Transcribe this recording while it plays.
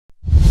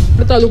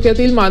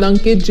तालुक्यातील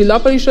मानांकित जिल्हा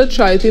परिषद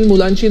शाळेतील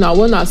मुलांची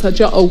नावं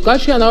नासाच्या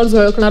अवकाश यानावर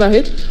झळकणार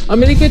आहेत।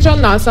 अमेरिकेच्या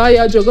नासा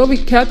या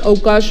जगविख्यात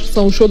अवकाश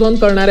संशोधन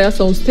करणाऱ्या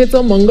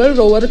संस्थेचं मंगळ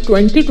रोवर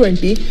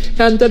 2020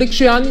 हे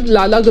अंतरिक्ष यान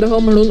लाला ग्रह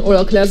म्हणून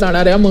ओळखल्या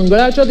जाणाऱ्या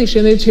मंगळाच्या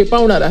दिशेने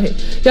झेपावणार आहे।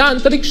 या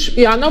अंतरिक्ष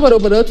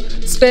यानाबरोबरच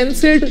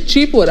स्टेन्सिल्ड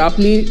चिपवर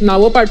आपली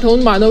नावं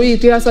पाठवून मानवी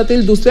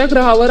इतिहासातील दुसऱ्या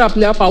ग्रहावर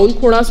आपल्या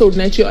पाऊलखुणा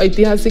सोडण्याची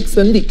ऐतिहासिक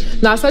संधी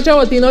नासाच्या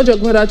वतीनं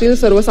जगभरातील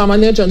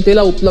सर्वसामान्य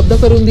जनतेला उपलब्ध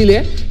करून दिली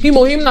आहे। ही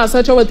मोहीम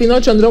नासाच्या वतीनं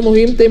चंद्र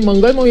मोहीम ते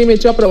मंगळ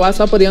मोहिमेच्या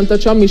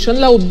प्रवासापर्यंतच्या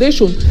मिशनला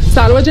उद्देशून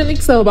सार्वजनिक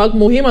सहभाग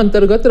मोहीम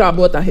अंतर्गत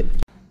राबवत आहे।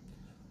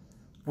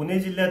 पुणे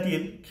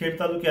जिल्ह्यातील खेड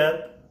तालुक्यात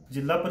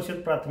जिल्हा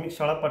परिषद प्राथमिक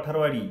शाळा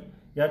patharwadi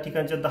या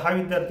ठिकाणच्या 10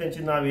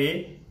 विद्यार्थ्यांची नावे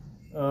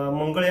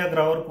मंगळ या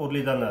ग्रहावर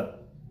कोरली जाणार।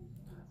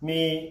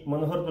 मी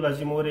मनोहर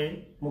तुलाजी मोरे,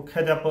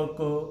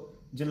 मुख्याध्यापक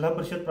जिल्हा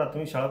परिषद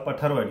प्राथमिक शाळा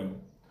patharwadi।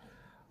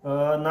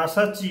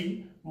 नासाची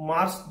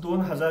मार्च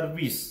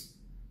 2020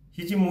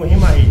 ही जी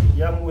मोहीम आहे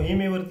या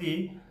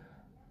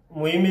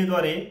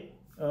मोहिमेद्वारे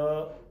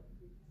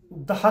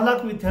 10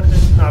 लाख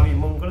विद्यार्थ्यांची नावे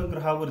मंगळ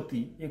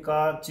ग्रहावरती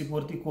एका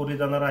चिपवरती कोरली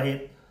जाणार आहेत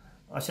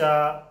अशा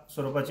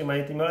स्वरूपाची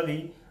माहिती मिळाली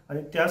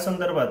आणि त्या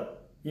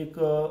संदर्भात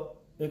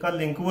एका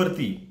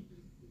लिंकवरती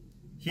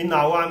ही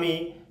नावं आम्ही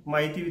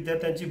माहिती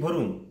विद्यार्थ्यांची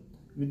भरून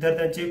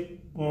विद्यार्थ्यांचे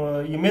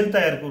ईमेल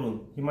तयार करून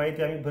ही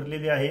माहिती आम्ही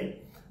भरलेली आहे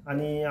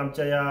आणि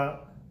आमच्या या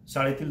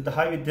शाळेतील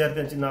 10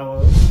 विद्यार्थ्यांची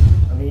नावं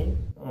आम्ही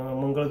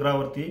मंगळ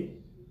ग्रहावरती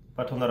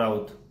पाठवणार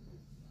आहोत।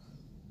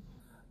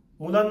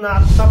 मुलांना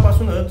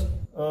आतापासूनच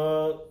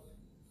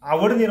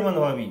आवड निर्माण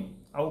व्हावी,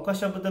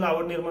 अवकाशाबद्दल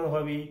आवड निर्माण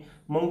व्हावी,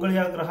 मंगळ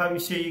या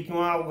ग्रहाविषयी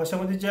किंवा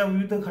अवकाशामध्ये ज्या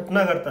विविध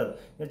घटना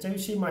घडतात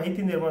याच्याविषयी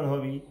माहिती निर्माण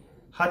व्हावी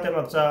हा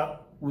त्यामागचा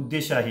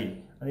उद्देश आहे।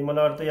 आणि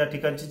मला वाटतं या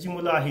ठिकाणची जी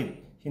मुलं आहेत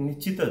ही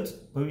निश्चितच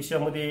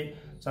भविष्यामध्ये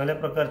चांगल्या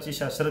प्रकारचे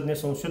शास्त्रज्ञ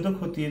संशोधक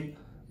होतील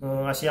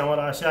अशी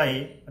आम्हाला आशा आहे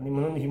आणि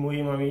म्हणून ही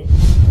मोहीम आम्ही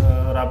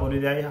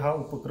राबवलेली आहे। हा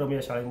उपक्रम या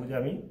शाळेमध्ये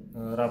आम्ही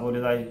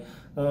राबवलेला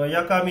आहे।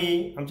 या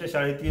कामी आमच्या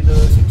शाळेतील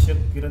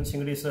शिक्षक किरण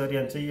शिंगडे सर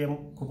यांचंही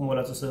खूप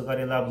मोलाचं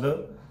सहकार्य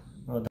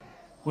लाभलं।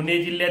 पुणे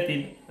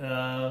जिल्ह्यातील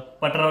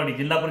patharwadi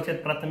जिल्हा परिषद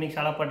प्राथमिक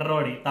शाळा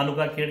patharwadi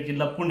तालुका खेड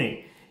जिल्हा पुणे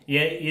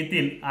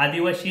येथील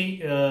आदिवासी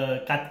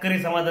कातकरी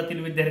समाजातील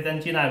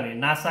विद्यार्थ्यांची नावे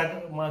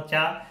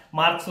नासाच्या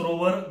मार्स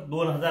रोवर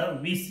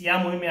 2020 या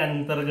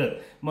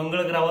मोहिमेअंतर्गत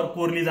मंगळ ग्रहावर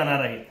कोरली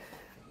जाणार आहेत।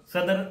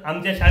 सदर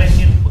आमच्या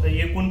शाळेतील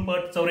एकूण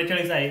पट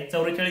 44 आहे।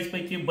 44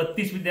 पैकी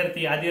 32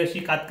 विद्यार्थी आदिवासी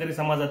कातकरी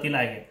समाजातील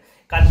आहेत।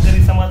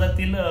 कातकरी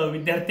समाजातील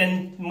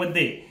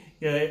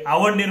विद्यार्थ्यांमध्ये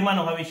आवड निर्माण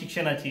व्हावी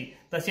शिक्षणाची,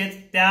 तसेच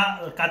त्या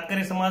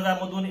कातकरी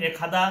समाजामधून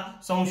एखादा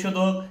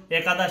संशोधक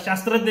एखादा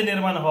शास्त्रज्ञ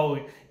निर्माण व्हावे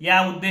या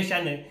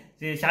उद्देशाने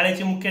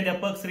शाळेचे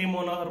मुख्याध्यापक श्री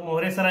मनोहर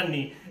मोरे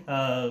सरांनी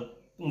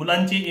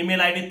मुलांची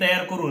ईमेल आयडी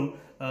तयार करून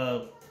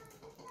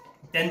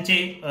त्यांचे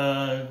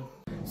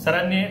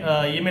सरांनी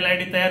ईमेल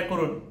आयडी तयार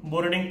करून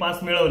बोर्डिंग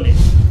पास मिळवले।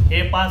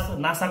 हे पास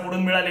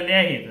नासाकडून मिळालेले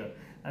आहेत।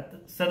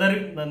 सदर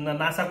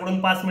नासाकडून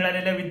पास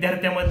मिळालेल्या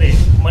विद्यार्थ्यांमध्ये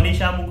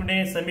मनीषा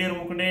मुकणे, समीर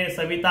मुकणे,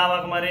 सविता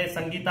वाघमारे,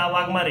 संगीता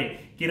वाघमारे,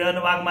 किरण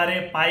वाघमारे,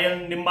 पायल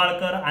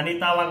निंबाळकर,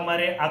 अनिता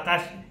वाघमारे,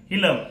 आकाश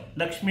हिलम,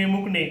 लक्ष्मी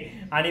मुकणे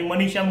आणि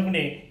मनीषा मुकणे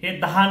हे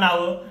 10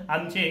 नावं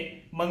आमचे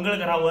मंगळ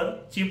ग्रहावर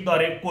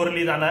चिपद्वारे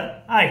कोरली जाणार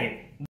आहेत।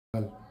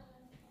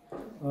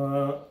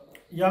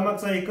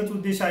 यामागचा एकच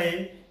उद्देश आहे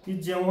की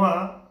जेव्हा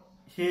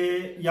हे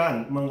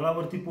यान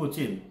मंगळावरती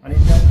पोहोचेल आणि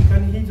त्या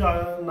ठिकाणी ही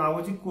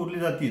नावं जी कोरली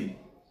जातील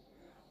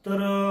तर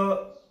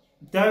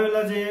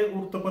त्यावेळेला जे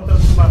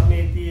वृत्तपत्रातून बातम्या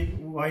येतील,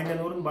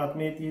 वाहिन्यांवरून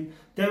बातम्या येतील,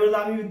 त्यावेळेला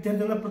आम्ही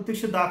विद्यार्थ्यांना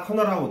प्रत्यक्ष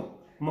दाखवणार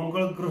आहोत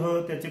मंगळ ग्रह,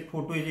 त्याचे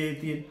फोटो जे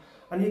येतील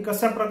आणि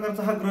कशा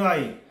प्रकारचा हा ग्रह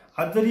आहे।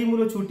 आज जरी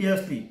मुलं छोटी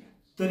असली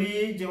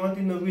तरी जेव्हा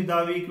ती 9वी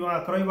 10वी किंवा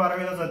 11वी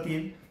 12वीला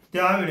जातील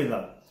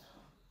त्यावेळेला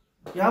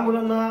या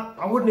मुलांना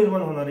आवड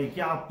निर्माण होणार आहे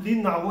की आपली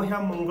नावं ह्या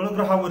मंगळ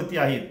ग्रहावरती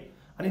आहेत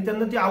आणि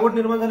त्यांना ती आवड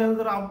निर्माण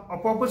झाल्यानंतर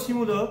आपोआपच ही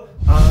मुलं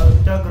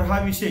त्या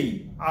ग्रहाविषयी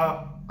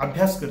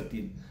अभ्यास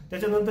करतील।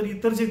 त्याच्यानंतर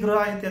इतर जे ग्रह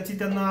आहेत त्याची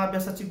त्यांना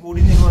अभ्यासाची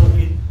गोडी निर्माण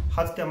होईल,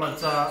 हाच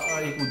त्यामागचा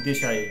एक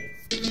उद्देश आहे।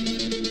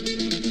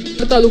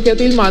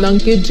 तालुक्यातील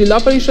मानांकित जिल्हा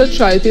परिषद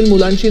शाळेतील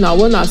मुलांची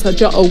नावं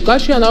नासाच्या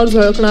अवकाश यानावर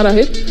झळकणार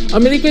आहेत।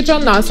 अमेरिकेच्या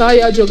नासा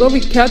या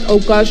जगविख्यात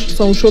अवकाश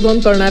संशोधन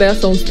करणाऱ्या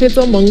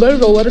संस्थेचं मंगळ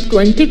रोवर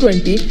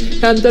 2020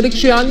 हे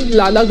अंतरिक्ष यान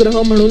लाला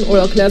ग्रह म्हणून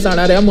ओळखल्या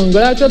जाणाऱ्या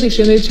मंगळाच्या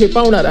दिशेने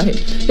झेपावणार आहे।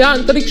 या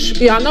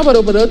अंतरिक्ष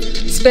यानाबरोबरच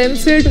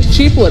स्टेन्सिल्ड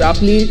चिपवर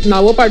आपली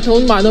नावं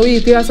पाठवून मानवी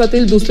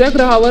इतिहासातील दुसऱ्या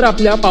ग्रहावर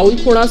आपल्या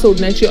पाऊलखुणा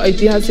सोडण्याची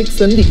ऐतिहासिक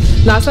संधी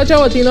नासाच्या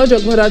वतीनं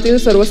जगभरातील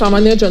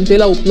सर्वसामान्य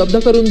जनतेला उपलब्ध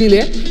करून दिली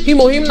आहे। ही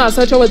मोहीम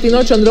नासाच्या वतीनं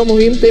चंद्र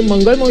मोहीम ते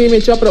मंगळ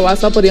मोहिमेच्या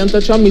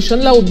प्रवासापर्यंतच्या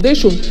मिशनला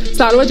उद्देशून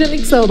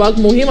सार्वजनिक सहभाग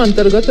मोहीम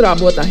अंतर्गत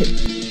राबवत आहे।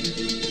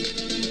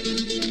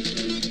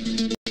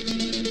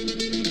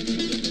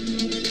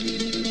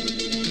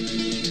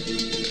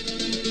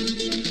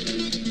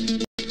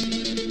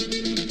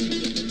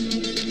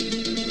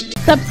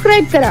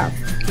 सबस्क्राइब करा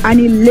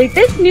आणि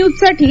लेटेस्ट न्यूज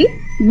साठी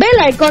बेल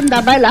आयकॉन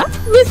दाबायला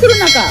विसरू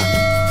नका।